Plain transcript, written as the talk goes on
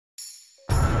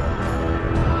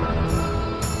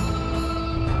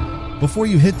Before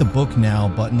you hit the book now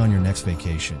button on your next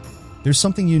vacation, there's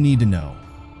something you need to know.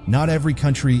 Not every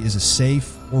country is a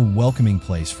safe or welcoming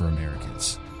place for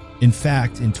Americans. In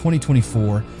fact, in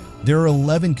 2024, there are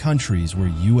 11 countries where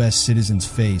U.S. citizens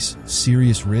face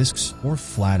serious risks or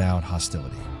flat-out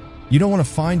hostility. You don't want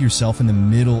to find yourself in the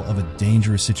middle of a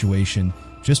dangerous situation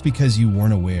just because you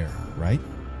weren't aware, right?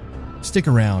 Stick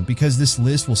around because this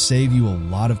list will save you a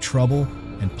lot of trouble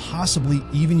and possibly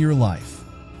even your life.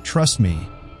 Trust me,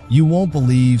 you won't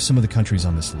believe some of the countries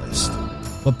on this list.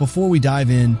 But before we dive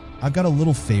in, I've got a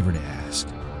little favor to ask.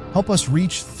 Help us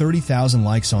reach 30,000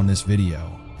 likes on this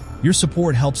video. Your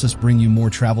support helps us bring you more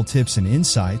travel tips and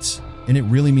insights, and it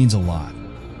really means a lot.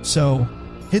 So,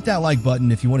 hit that like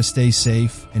button if you want to stay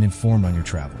safe and informed on your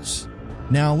travels.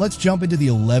 Now, let's jump into the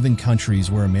 11 countries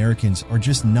where Americans are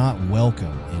just not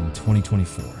welcome in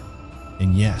 2024.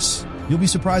 And yes, you'll be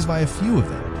surprised by a few of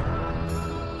them.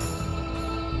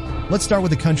 Let's start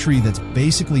with a country that's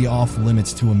basically off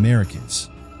limits to Americans,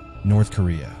 North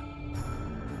Korea.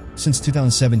 Since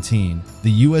 2017,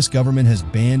 the U.S. government has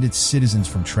banned its citizens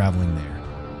from traveling there,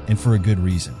 and for a good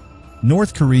reason.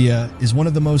 North Korea is one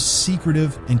of the most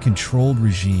secretive and controlled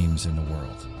regimes in the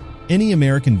world. Any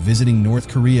American visiting North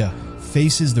Korea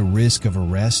faces the risk of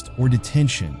arrest or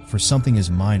detention for something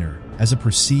as minor as a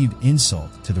perceived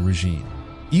insult to the regime.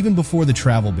 Even before the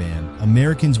travel ban,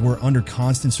 Americans were under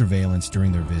constant surveillance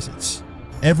during their visits.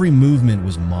 Every movement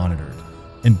was monitored,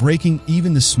 and breaking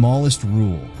even the smallest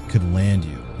rule could land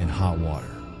you in hot water.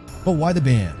 But why the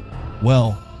ban?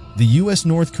 Well, the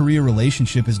U.S.-North Korea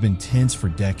relationship has been tense for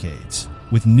decades,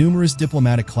 with numerous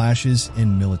diplomatic clashes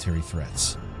and military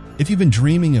threats. If you've been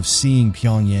dreaming of seeing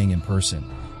Pyongyang in person,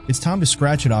 it's time to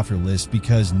scratch it off your list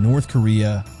because North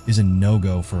Korea is a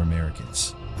no-go for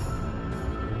Americans.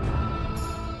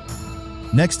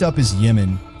 Next up is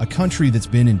Yemen, a country that's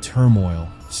been in turmoil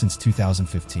since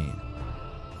 2015.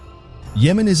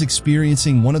 Yemen is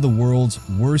experiencing one of the world's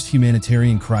worst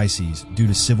humanitarian crises due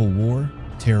to civil war,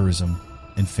 terrorism,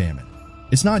 and famine.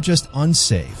 It's not just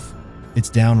unsafe, it's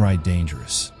downright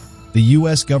dangerous. The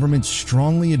U.S. government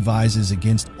strongly advises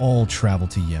against all travel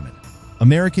to Yemen.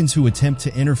 Americans who attempt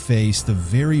to interface the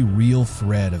very real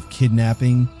threat of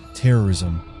kidnapping,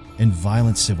 terrorism, and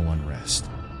violent civil unrest.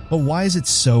 But why is it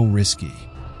so risky?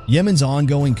 Yemen's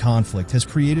ongoing conflict has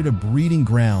created a breeding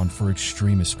ground for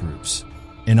extremist groups.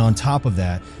 And on top of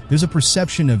that, there's a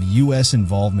perception of U.S.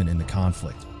 involvement in the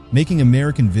conflict, making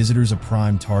American visitors a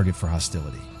prime target for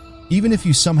hostility. Even if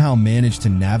you somehow manage to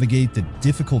navigate the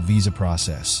difficult visa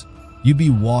process, you'd be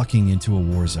walking into a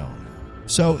war zone.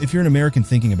 So if you're an American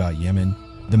thinking about Yemen,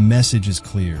 the message is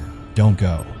clear: don't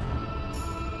go.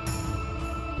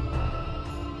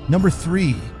 Number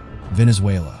 3,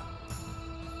 Venezuela.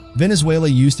 Venezuela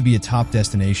used to be a top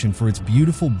destination for its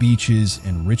beautiful beaches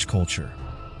and rich culture,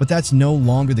 but that's no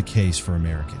longer the case for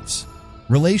Americans.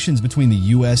 Relations between the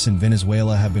U.S. and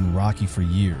Venezuela have been rocky for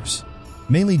years,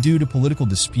 mainly due to political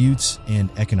disputes and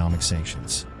economic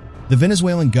sanctions. The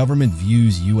Venezuelan government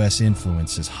views U.S.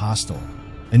 influence as hostile,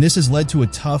 and this has led to a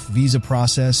tough visa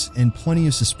process and plenty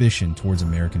of suspicion towards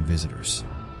American visitors.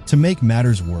 To make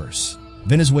matters worse,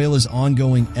 Venezuela's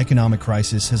ongoing economic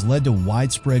crisis has led to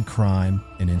widespread crime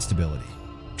and instability.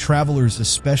 Travelers,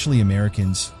 especially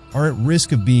Americans, are at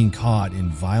risk of being caught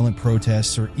in violent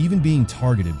protests or even being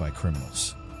targeted by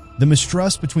criminals. The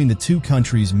mistrust between the two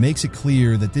countries makes it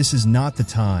clear that this is not the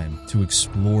time to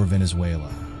explore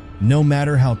Venezuela, no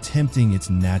matter how tempting its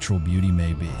natural beauty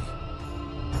may be.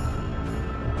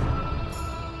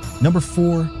 Number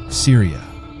 4, Syria.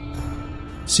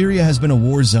 Syria has been a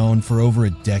war zone for over a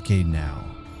decade now,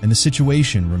 and the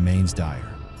situation remains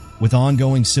dire. With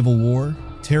ongoing civil war,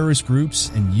 terrorist groups,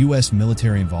 and U.S.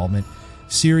 military involvement,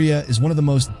 Syria is one of the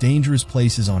most dangerous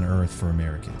places on earth for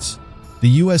Americans. The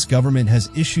U.S. government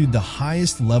has issued the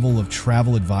highest level of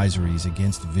travel advisories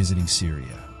against visiting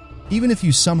Syria. Even if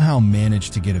you somehow manage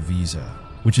to get a visa,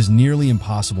 which is nearly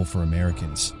impossible for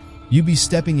Americans, you'd be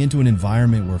stepping into an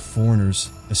environment where foreigners,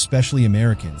 especially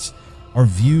Americans, are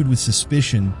viewed with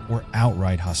suspicion or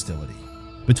outright hostility.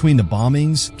 Between the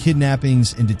bombings,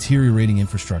 kidnappings, and deteriorating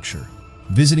infrastructure,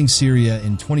 visiting Syria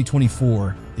in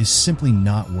 2024 is simply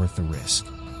not worth the risk.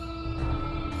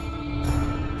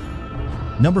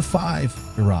 Number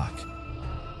 5, Iraq.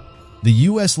 The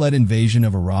U.S.-led invasion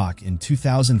of Iraq in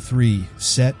 2003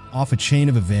 set off a chain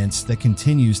of events that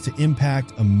continues to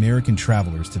impact American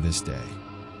travelers to this day.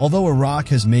 Although Iraq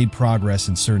has made progress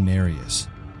in certain areas,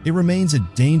 it remains a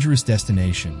dangerous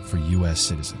destination for U.S.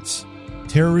 citizens.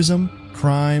 Terrorism,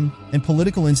 crime, and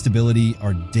political instability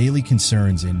are daily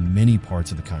concerns in many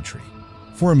parts of the country.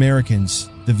 For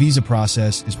Americans, the visa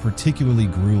process is particularly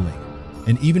grueling,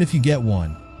 and even if you get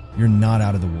one, you're not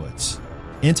out of the woods.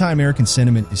 Anti-American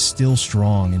sentiment is still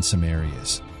strong in some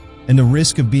areas, and the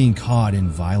risk of being caught in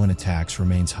violent attacks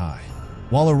remains high.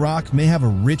 While Iraq may have a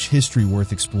rich history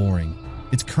worth exploring,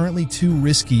 it's currently too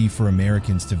risky for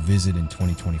Americans to visit in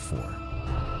 2024.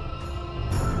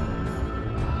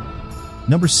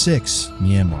 Number 6.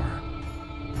 Myanmar.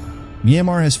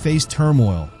 Myanmar has faced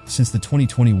turmoil since the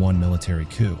 2021 military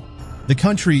coup. The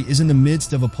country is in the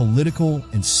midst of a political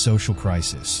and social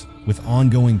crisis, with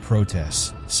ongoing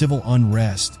protests, civil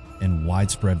unrest, and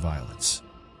widespread violence.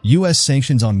 U.S.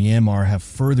 sanctions on Myanmar have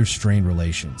further strained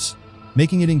relations,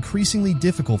 making it increasingly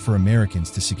difficult for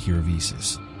Americans to secure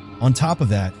visas. On top of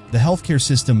that, the healthcare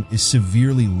system is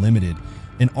severely limited,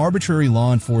 and arbitrary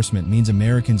law enforcement means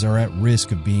Americans are at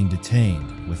risk of being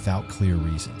detained without clear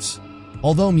reasons.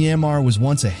 Although Myanmar was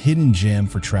once a hidden gem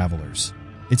for travelers,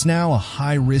 it's now a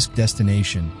high-risk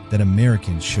destination that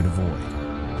Americans should avoid.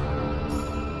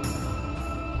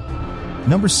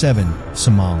 Number 7.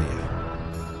 Somalia.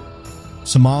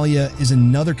 Somalia is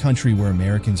another country where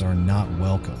Americans are not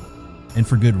welcome, and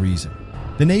for good reason.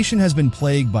 The nation has been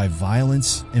plagued by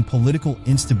violence and political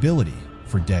instability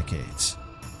for decades.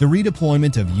 The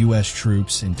redeployment of U.S.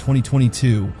 troops in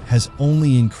 2022 has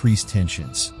only increased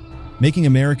tensions, making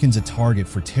Americans a target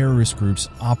for terrorist groups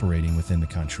operating within the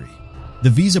country. The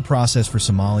visa process for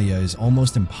Somalia is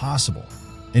almost impossible,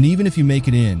 and even if you make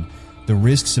it in, the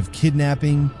risks of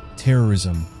kidnapping,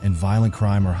 terrorism, and violent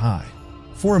crime are high.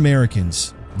 For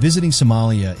Americans, visiting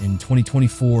Somalia in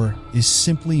 2024 is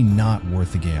simply not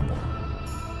worth the gamble.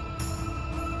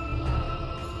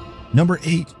 Number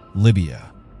 8.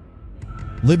 Libya.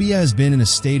 Libya has been in a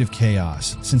state of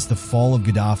chaos since the fall of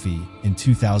Gaddafi in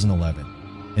 2011,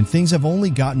 and things have only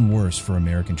gotten worse for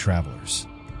American travelers.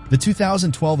 The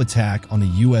 2012 attack on the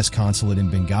U.S. consulate in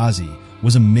Benghazi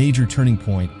was a major turning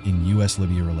point in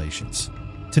U.S.-Libya relations.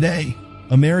 Today,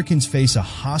 Americans face a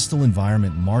hostile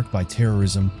environment marked by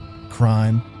terrorism,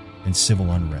 crime, and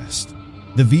civil unrest.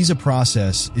 The visa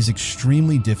process is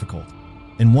extremely difficult,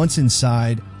 and once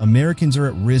inside, Americans are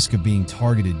at risk of being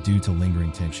targeted due to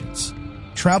lingering tensions.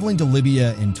 Traveling to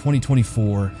Libya in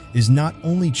 2024 is not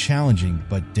only challenging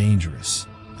but dangerous,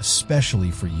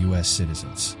 especially for U.S.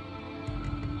 citizens.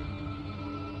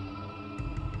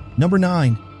 Number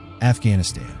 9.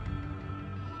 Afghanistan.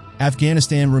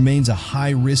 Afghanistan remains a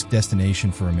high-risk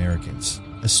destination for Americans,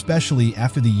 especially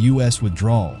after the U.S.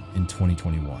 withdrawal in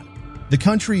 2021. The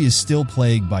country is still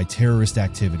plagued by terrorist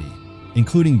activity,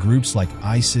 including groups like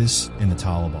ISIS and the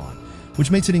Taliban,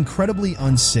 which makes it incredibly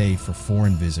unsafe for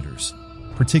foreign visitors,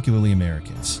 particularly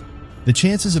Americans. The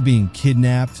chances of being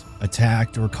kidnapped,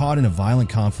 attacked, or caught in a violent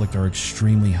conflict are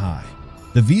extremely high.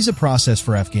 The visa process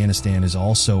for Afghanistan is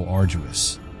also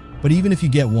arduous, but even if you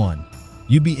get one,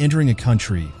 you'd be entering a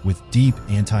country with deep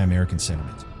anti-American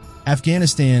sentiment.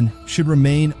 Afghanistan should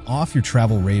remain off your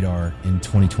travel radar in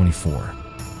 2024.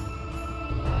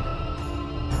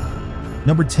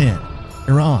 Number 10.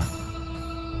 Iran.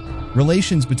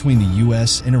 Relations between the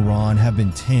U.S. and Iran have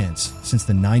been tense since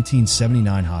the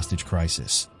 1979 hostage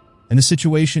crisis, and the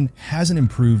situation hasn't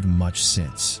improved much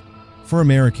since. For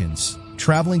Americans,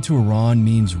 traveling to Iran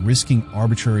means risking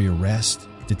arbitrary arrest,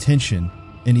 detention,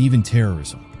 and even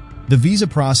terrorism. The visa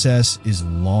process is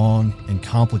long and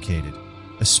complicated,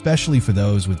 especially for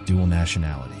those with dual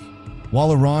nationality.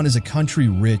 While Iran is a country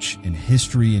rich in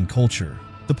history and culture,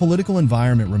 the political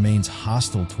environment remains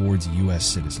hostile towards U.S.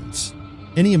 citizens.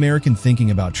 Any American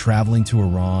thinking about traveling to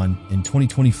Iran in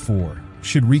 2024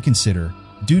 should reconsider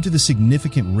due to the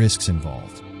significant risks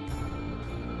involved.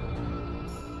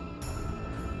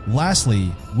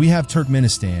 Lastly, we have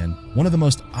Turkmenistan, one of the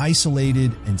most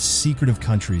isolated and secretive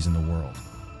countries in the world.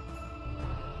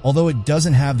 Although it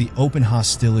doesn't have the open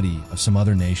hostility of some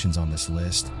other nations on this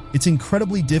list, it's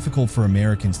incredibly difficult for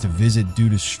Americans to visit due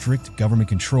to strict government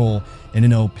control and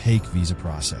an opaque visa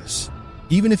process.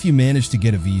 Even if you manage to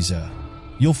get a visa,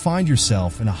 you'll find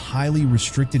yourself in a highly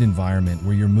restricted environment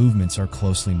where your movements are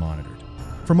closely monitored.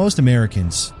 For most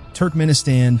Americans,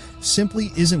 Turkmenistan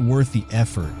simply isn't worth the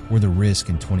effort or the risk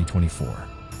in 2024.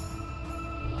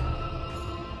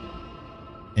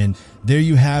 And there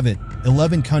you have it,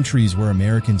 11 countries where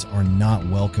Americans are not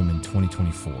welcome in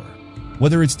 2024.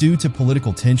 Whether it's due to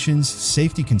political tensions,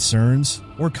 safety concerns,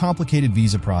 or complicated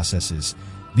visa processes,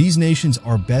 these nations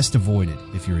are best avoided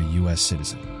if you're a U.S.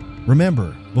 citizen.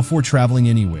 Remember, before traveling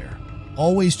anywhere,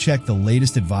 always check the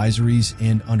latest advisories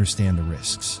and understand the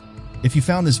risks. If you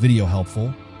found this video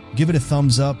helpful, give it a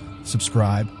thumbs up,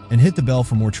 subscribe, and hit the bell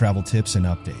for more travel tips and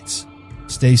updates.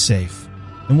 Stay safe,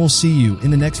 and we'll see you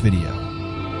in the next video.